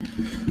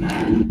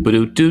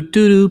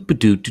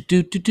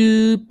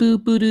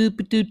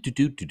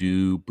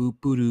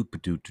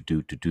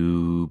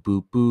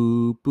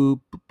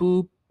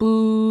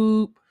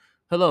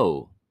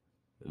Hello,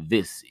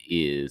 this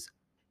is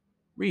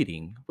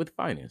Reading with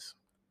Finest.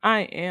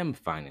 I am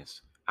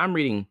Finest. I'm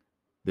reading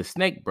The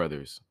Snake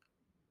Brothers.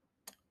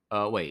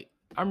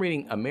 I'm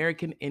reading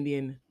American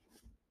Indian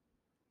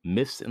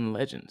Myths and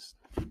Legends.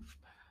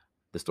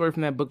 The story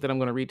from that book that I'm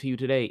going to read to you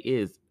today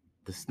is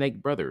The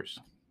Snake Brothers.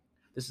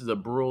 This is a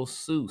Burl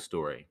Sioux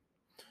story.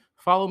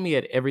 Follow me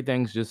at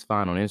Everything's Just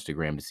Fine on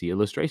Instagram to see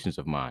illustrations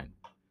of mine.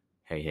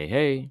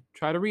 Hey,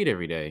 try to read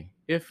every day.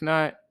 If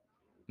not,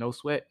 no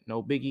sweat,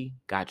 no biggie,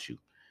 got you.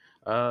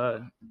 Uh,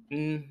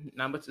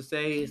 Not much to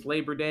say. It's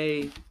Labor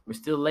Day. We're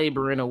still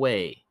laboring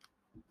away.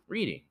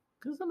 Reading,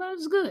 because sometimes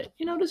it's good.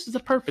 This is a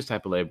purpose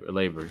type of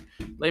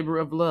labor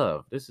of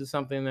love. This is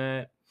something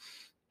that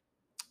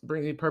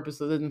brings me purpose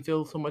that doesn't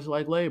feel so much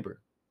like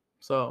labor.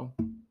 So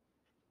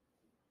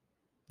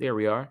there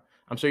we are.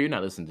 I'm sure you're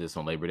not listening to this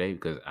on Labor Day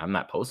because I'm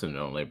not posting it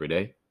on Labor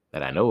Day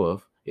that I know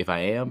of. If I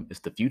am, it's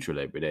the future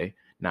Labor Day,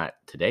 not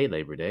today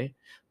Labor Day.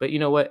 But you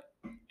know what?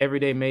 Every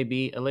day may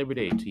be a Labor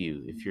Day to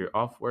you. If you're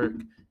off work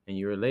and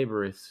you're a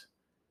laborist,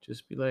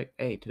 just be like,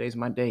 hey, today's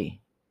my day.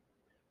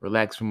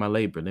 Relax from my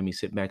labor. Let me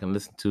sit back and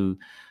listen to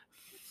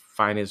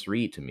Finest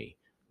read to me.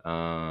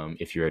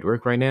 If you're at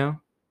work right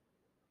now,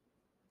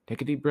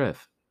 take a deep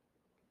breath.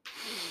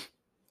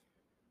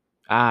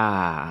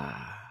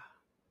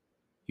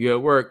 You're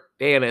at work.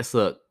 Damn, that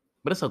sucked.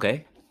 But it's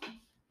okay.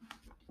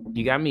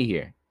 You got me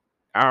here.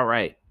 All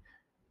right.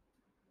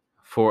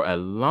 For a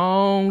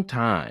long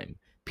time,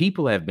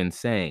 people have been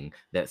saying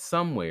that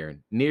somewhere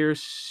near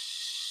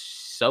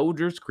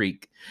Soldiers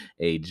Creek,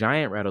 a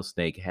giant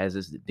rattlesnake has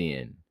its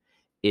den.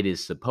 It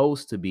is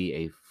supposed to be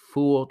a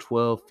full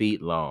 12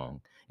 feet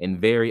long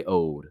and very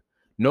old.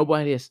 No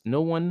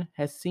one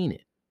has seen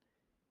it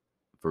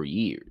for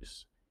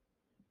years.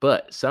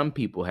 But some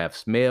people have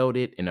smelled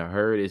it and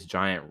heard its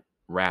giant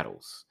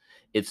rattles.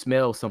 It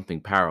smells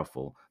something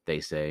powerful, they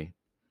say.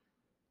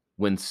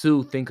 When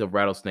Sioux think of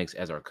rattlesnakes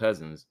as our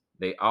cousins,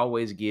 they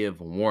always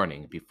give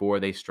warning before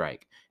they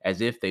strike,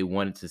 as if they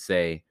wanted to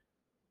say,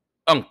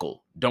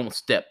 Uncle, don't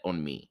step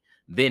on me.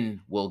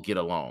 Then we'll get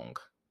along.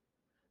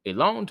 A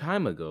long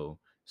time ago,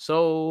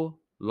 so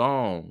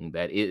long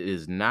that it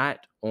is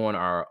not on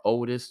our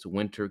oldest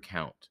winter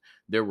count,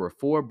 there were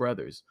four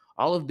brothers,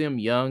 all of them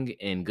young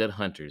and good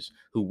hunters,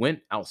 who went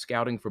out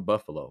scouting for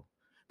buffalo.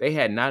 They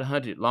had not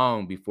hunted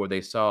long before they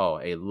saw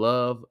a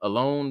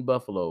lone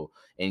buffalo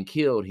and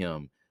killed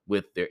him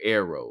with their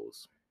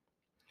arrows.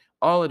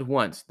 All at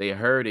once they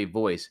heard a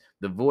voice,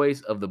 the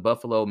voice of the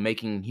buffalo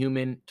making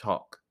human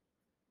talk.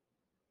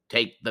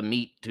 Take the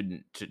meat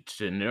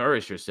to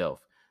nourish yourself,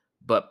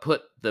 but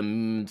put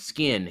the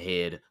skin,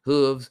 head,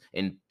 hooves,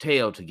 and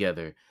tail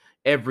together,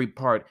 every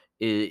part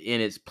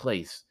in its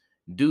place.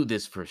 Do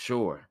this for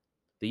sure.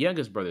 The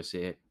youngest brother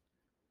said,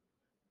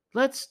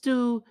 Let's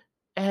do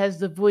as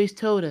the voice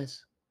told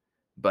us.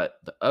 But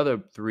the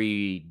other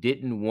three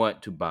didn't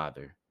want to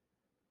bother.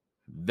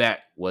 That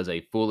was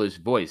a foolish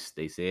voice,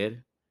 they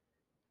said.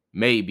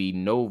 Maybe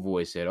no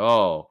voice at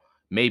all.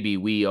 Maybe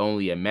we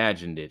only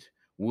imagined it.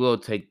 We'll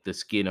take the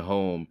skin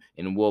home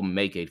and we'll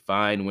make a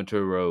fine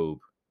winter robe.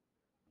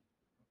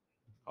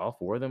 All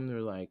four of them,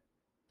 they're like,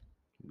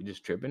 we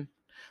just tripping.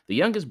 The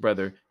youngest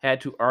brother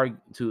had to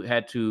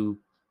argue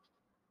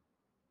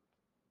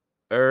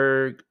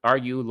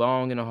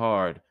long and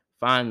hard.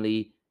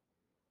 Finally,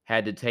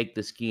 had to take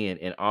the skin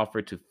and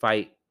offer to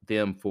fight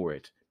them for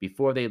it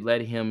before they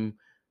let him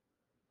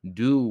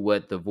do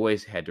what the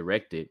voice had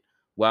directed,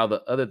 while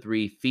the other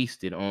three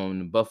feasted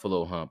on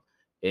buffalo hump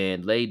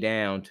and lay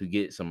down to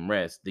get some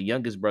rest. The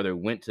youngest brother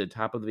went to the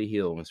top of the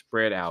hill and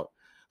spread out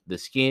the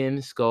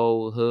skin,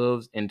 skull,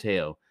 hooves, and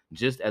tail,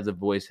 just as the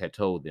voice had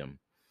told them.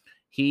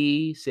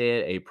 He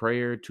said a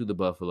prayer to the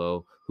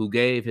buffalo, who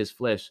gave his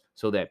flesh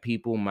so that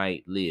people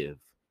might live.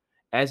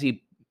 As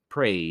he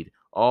prayed,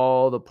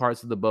 all the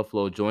parts of the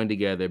buffalo joined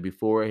together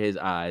before his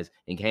eyes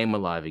and came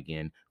alive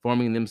again,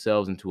 forming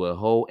themselves into a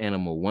whole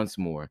animal once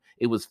more.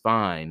 It was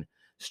fine,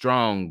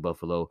 strong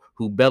buffalo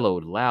who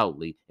bellowed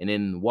loudly and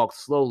then walked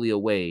slowly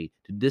away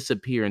to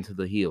disappear into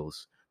the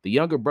hills. The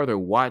younger brother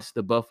watched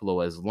the buffalo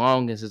as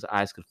long as his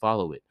eyes could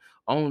follow it.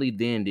 Only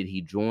then did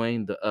he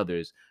join the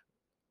others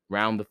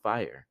round the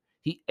fire.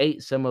 He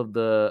ate some of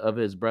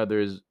his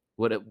brothers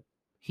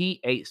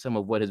he ate some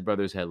of what his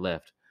brothers had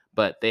left,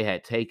 but they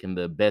had taken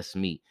the best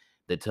meat,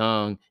 the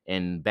tongue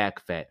and back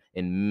fat,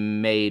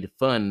 and made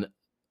fun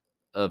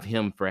of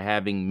him for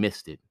having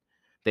missed it.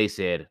 They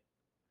said,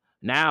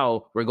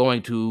 "Now we're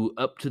going to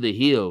up to the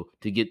hill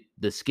to get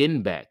the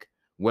skin back,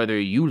 whether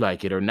you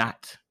like it or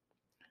not."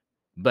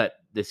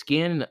 But the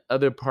skin and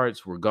other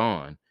parts were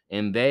gone,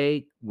 and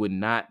they would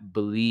not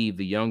believe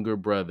the younger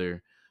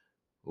brother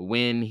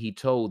when he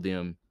told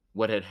them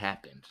what had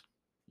happened.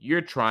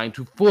 "You're trying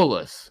to fool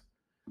us,"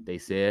 they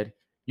said.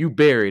 You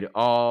buried it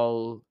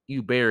all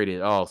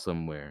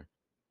somewhere."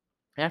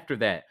 After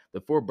that,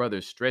 the four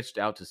brothers stretched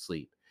out to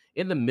sleep.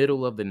 In the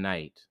middle of the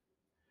night,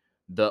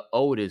 The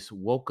oldest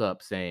woke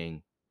up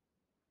saying,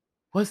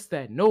 "What's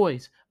that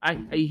noise? I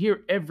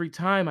hear every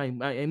time I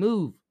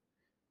move."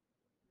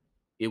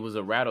 It was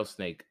a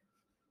rattlesnake.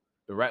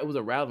 It was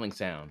a rattling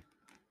sound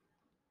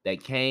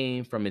that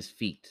came from his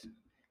feet.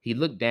 He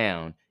looked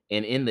down,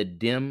 and in the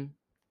dim,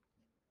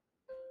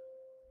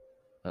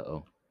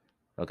 uh-oh,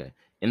 okay,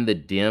 in the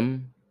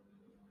dim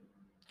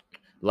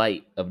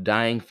light of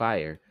dying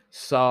fire,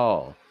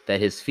 saw that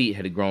his feet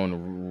had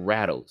grown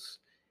rattles.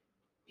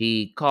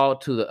 He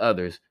called to the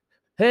others,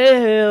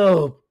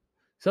 "Help!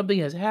 Something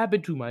has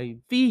happened to my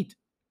feet."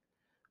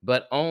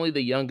 But only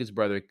the youngest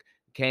brother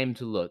came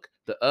to look.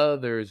 The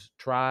others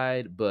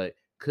tried but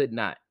could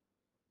not.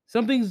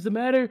 "Something's the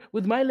matter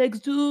with my legs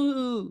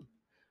too,"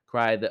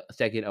 cried the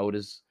second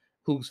oldest,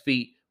 whose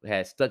feet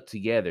had stuck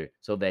together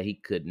so that he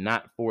could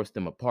not force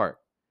them apart.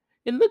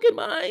 "And look at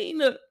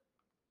mine,"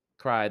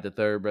 cried the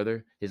third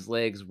brother. His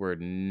legs were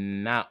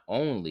not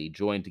only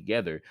joined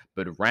together,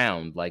 but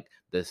round like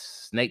the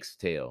snake's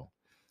tail.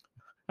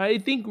 "I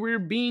think we're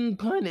being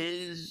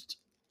punished,"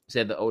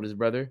 said the oldest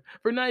brother,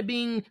 for not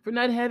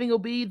having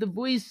obeyed the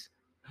voice.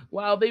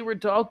 While they were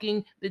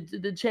talking,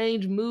 the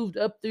change moved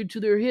up through to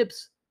their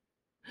hips.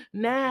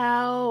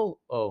 Now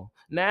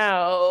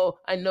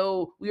I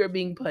know we are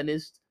being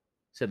punished,"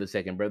 said the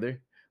second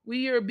brother.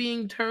 "We are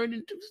being turned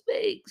into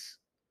snakes.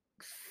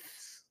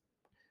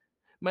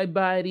 My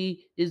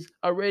body is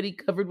already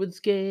covered with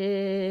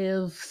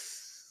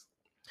scales,"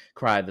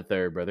 cried the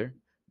third brother.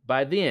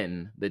 By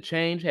then, the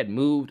change had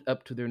moved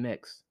up to their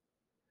necks.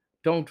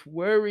 "Don't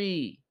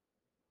worry,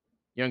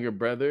 younger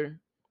brother,"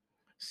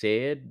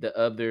 said the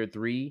other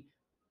three.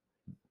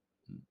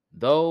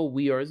 Though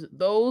we are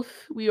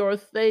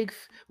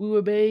snakes, we will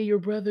obey your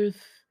brothers.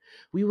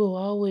 We will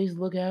always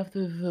look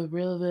after the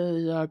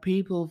brothers, our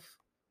people.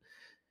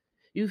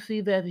 You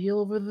see that hill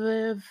over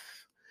there?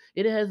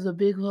 It has a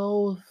big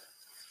hole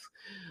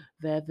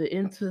that the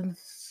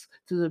entrance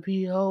to the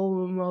pea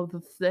home of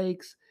the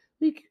snakes.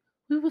 We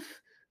we will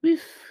we,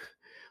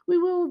 we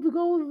will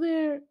go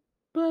there.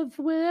 But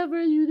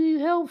whenever you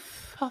need help,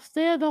 I'll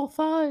stand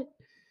outside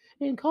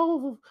and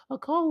call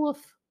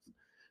us.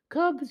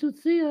 Come to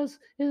see us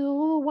in a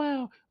little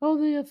while,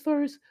 only at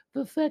first,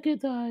 the second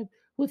time,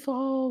 with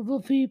all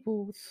the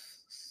people.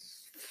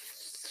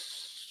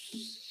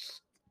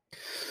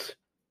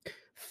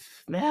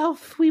 Now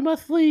we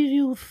must leave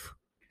you.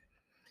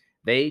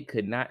 They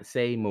could not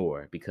say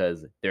more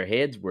because their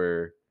heads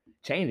were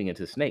changing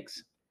into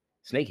snakes,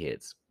 snake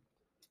heads.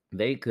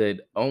 They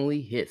could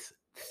only hiss.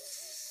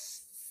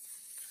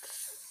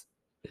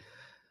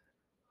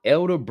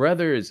 "Elder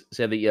brothers,"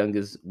 said the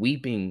youngest,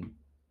 weeping,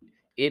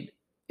 it,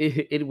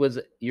 it was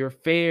your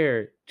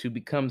fare to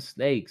become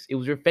snakes. It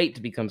was your fate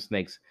to become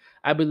snakes.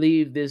 I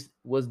believe this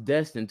was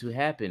destined to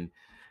happen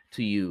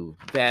to you,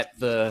 that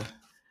the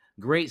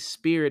Great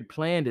Spirit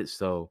planned it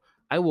so.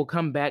 I will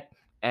come back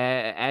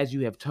as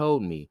you have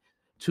told me,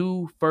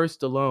 to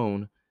first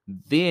alone,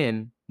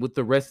 then with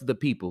the rest of the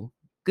people.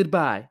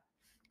 Goodbye."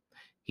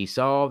 He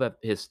saw that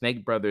his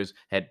snake brothers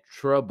had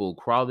trouble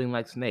crawling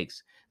like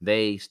snakes.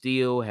 They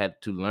still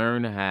had to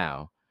learn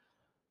how.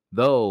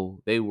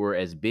 Though they were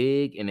as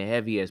big and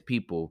heavy as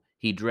people,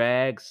 he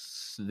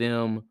drags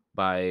them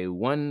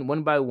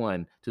one by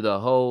one to the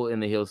hole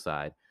in the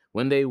hillside.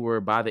 When they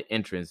were by the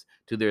entrance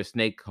to their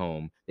snake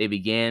home, they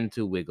began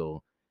to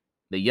wiggle.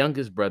 The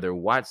youngest brother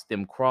watched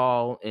them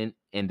crawl in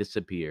and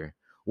disappear,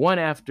 one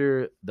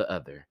after the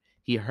other.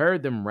 He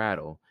heard them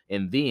rattle,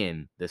 and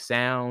then the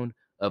sound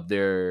of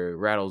their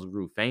rattles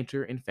grew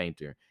fainter and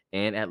fainter,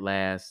 and at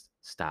last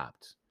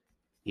stopped.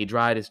 He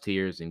dried his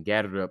tears and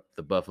gathered up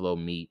the buffalo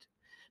meat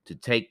to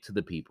take to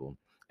the people.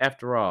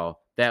 After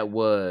all, that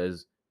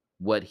was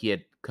what he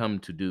had come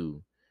to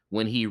do.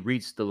 When he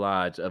reached the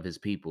lodge of his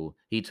people,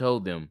 he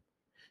told them,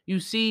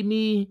 "You see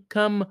me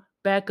come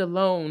back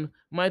alone.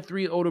 My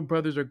three older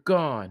brothers are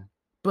gone.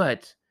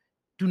 But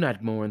do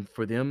not mourn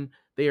for them.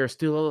 They are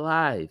still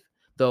alive,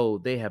 though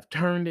they have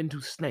turned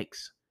into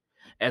snakes,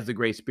 as the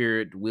Great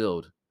Spirit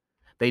willed.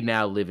 They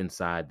now live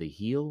inside the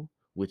heel,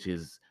 which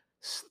is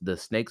the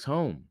snake's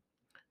home,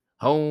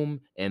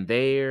 and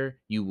there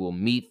you will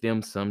meet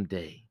them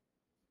someday."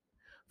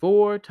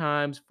 4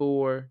 times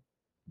 4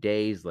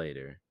 days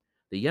later,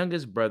 the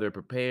youngest brother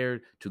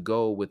prepared to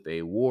go with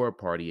a war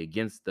party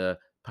against the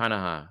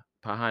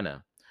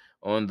Pahana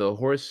on the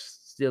horse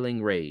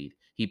stealing raid.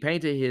 He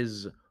painted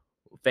his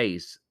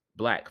face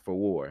black for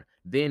war.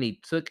 Then he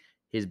took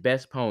his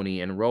best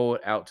pony and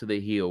rode out to the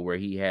hill where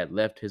he had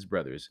left his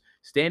brothers.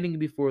 Standing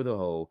before the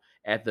hole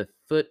at the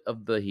foot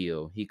of the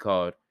hill, he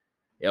called,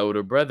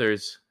 "Elder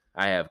brothers,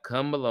 I have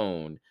come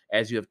alone,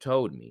 as you have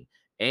told me,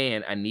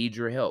 and I need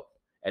your help."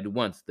 At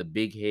once, the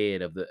big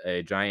head of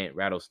the giant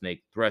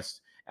rattlesnake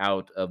thrust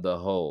out of the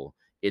hole.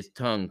 Its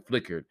tongue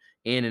flickered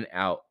in and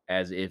out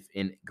as if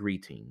in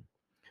greeting.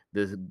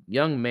 The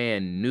young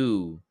man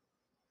knew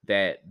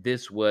that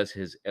this was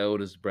his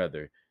eldest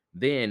brother.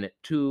 Then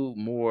two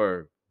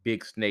more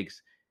big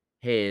snakes'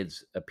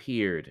 heads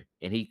appeared,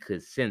 and he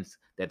could sense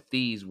that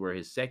these were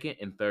his second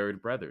and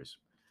third brothers.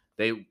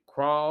 They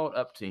crawled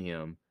up to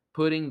him.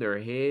 putting their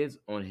heads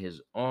on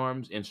his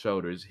arms and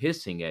shoulders,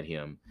 hissing at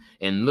him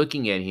and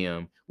looking at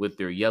him with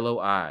their yellow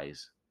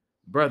eyes.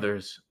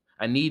 Brothers,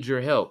 I need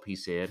your help, he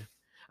said.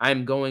 I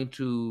am going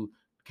to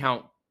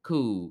count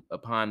coup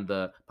upon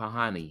the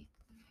Pahani.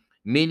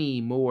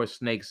 Many more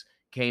snakes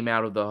came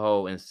out of the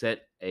hole and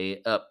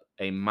up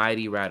a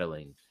mighty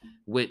rattling,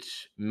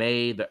 which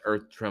made the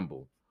earth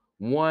tremble.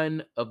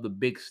 One of the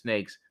big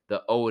snakes,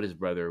 the oldest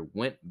brother,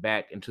 went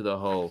back into the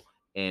hole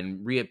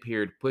and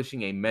reappeared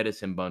pushing a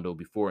medicine bundle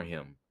before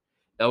him.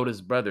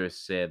 Eldest brother,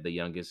 said the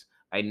youngest,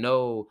 I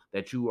know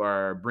that you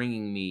are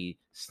bringing me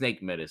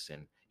snake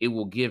medicine. It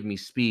will give me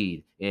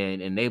speed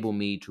and enable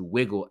me to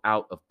wiggle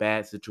out of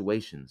bad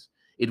situations.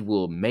 It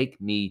will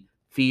make me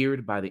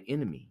feared by the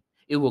enemy.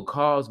 It will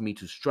cause me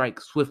to strike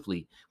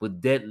swiftly with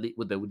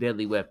a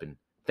deadly weapon.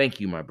 Thank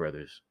you, my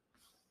brothers.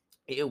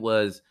 It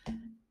was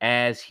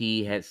as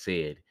he had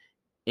said.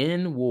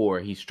 In war,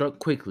 he struck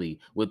quickly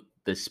with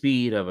the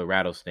speed of a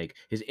rattlesnake.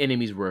 His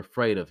enemies were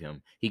afraid of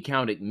him. He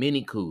counted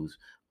many coups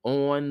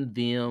on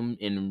them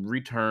and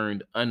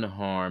returned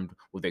unharmed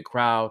with a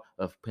crowd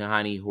of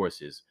Pahani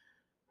horses.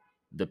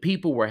 The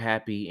people were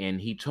happy, and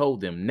he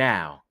told them,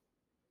 now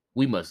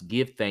we must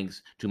give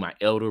thanks to my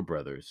elder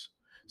brothers.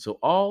 So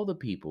all the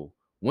people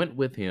went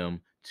with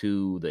him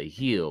to the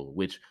hill,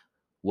 which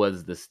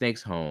was the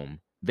snake's home.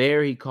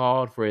 There he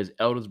called for his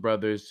eldest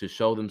brothers to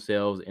show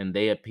themselves, and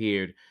they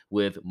appeared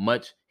with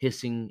much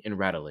hissing and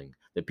rattling.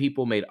 The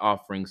people made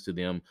offerings to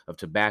them of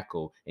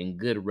tobacco and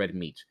good red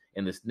meat,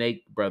 and the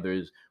snake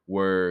brothers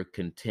were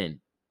content.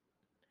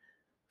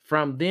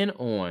 From then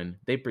on,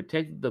 they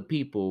protected the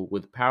people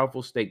with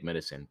powerful snake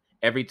medicine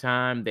every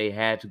time they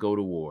had to go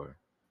to war.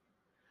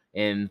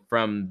 And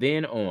from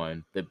then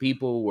on, the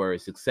people were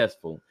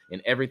successful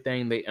in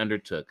everything they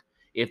undertook.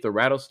 If the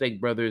Rattlesnake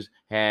Brothers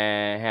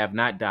have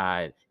not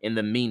died in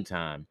the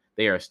meantime,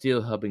 they are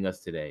still helping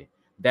us today.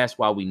 That's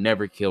why we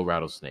never kill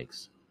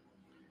rattlesnakes.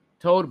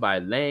 Told by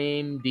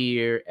Lame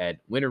Deer at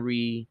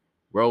Winnery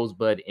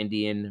Rosebud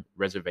Indian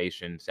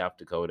Reservation, South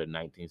Dakota,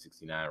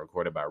 1969,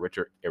 recorded by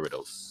Richard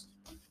Iridos.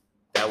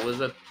 That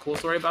was a cool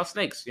story about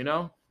snakes, you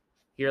know?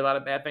 Hear a lot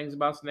of bad things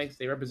about snakes.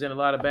 They represent a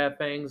lot of bad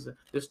things.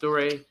 This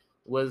story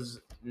was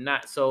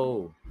not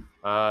so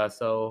I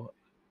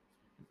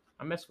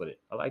mess with it.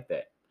 I like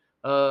that.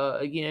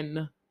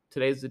 Again,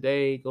 today's the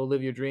day. Go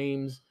live your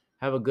dreams.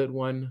 Have a good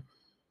one.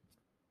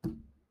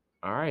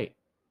 All right.